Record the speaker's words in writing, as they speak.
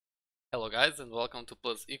Hello guys and welcome to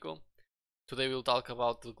Plus Equal. Today we'll talk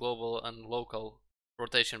about the global and local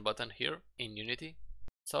rotation button here in Unity.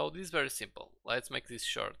 So this is very simple. Let's make this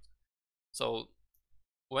short. So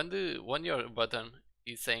when your button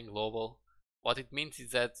is saying global, what it means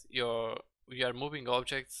is that we are moving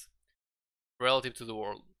objects relative to the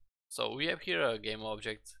world. So we have here a game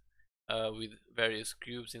object with various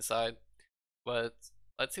cubes inside, but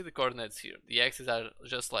let's see the coordinates here. The axes are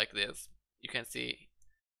just like this. You can see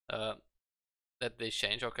that they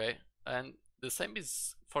change, okay, and the same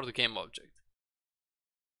is for the game object.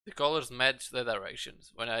 The colors match the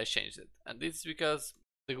directions when I changed it, and this is because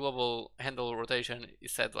the global handle rotation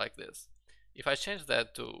is set like this. If I change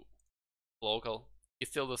that to local,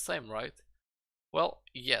 it's still the same, right? Well,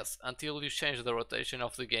 yes, until you change the rotation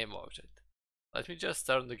of the game object. Let me just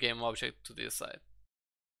turn the game object to this side.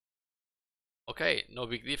 Okay, no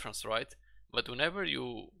big difference, right? But whenever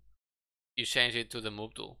you change it to the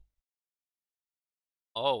move tool,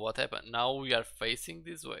 oh, what happened? Now we are facing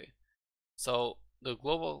this way. So the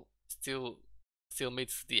global still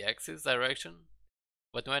meets the axis direction,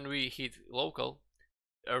 but when we hit local,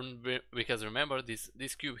 because remember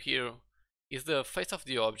this cube here is the face of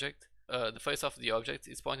the object. The face of the object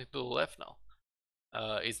is pointing to the left now.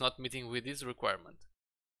 It's not meeting with this requirement,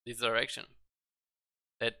 this direction.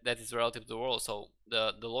 That is relative to the world. So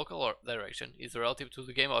the local direction is relative to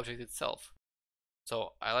the game object itself.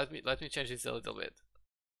 So let me change this a little bit.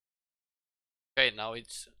 Okay, now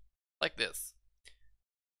it's like this.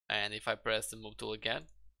 And if I press the move tool again,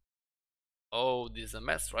 oh, this is a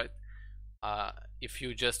mess, right? If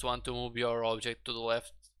you just want to move your object to the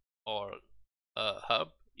left or hub,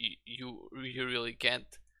 you really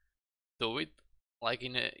can't do it like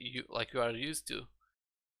you are used to.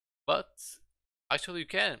 But actually you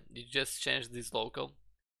can. You just change this local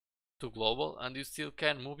to global and you still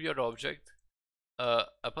can move your object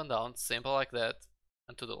up and down, simple like that,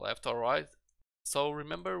 and to the left or right. So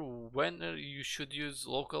remember when you should use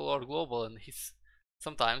local or global, and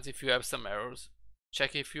sometimes if you have some errors,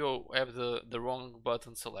 check if you have the wrong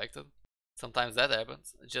button selected. Sometimes that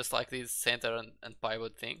happens, just like this center and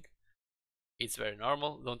pivot thing. It's very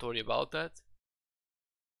normal, don't worry about that.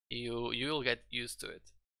 You will get used to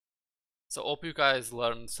it. So hope you guys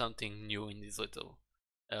learned something new in this little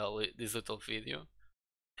video,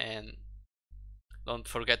 and don't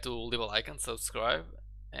forget to leave a like and subscribe,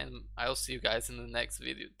 and I'll see you guys in the next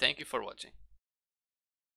video. Thank you for watching.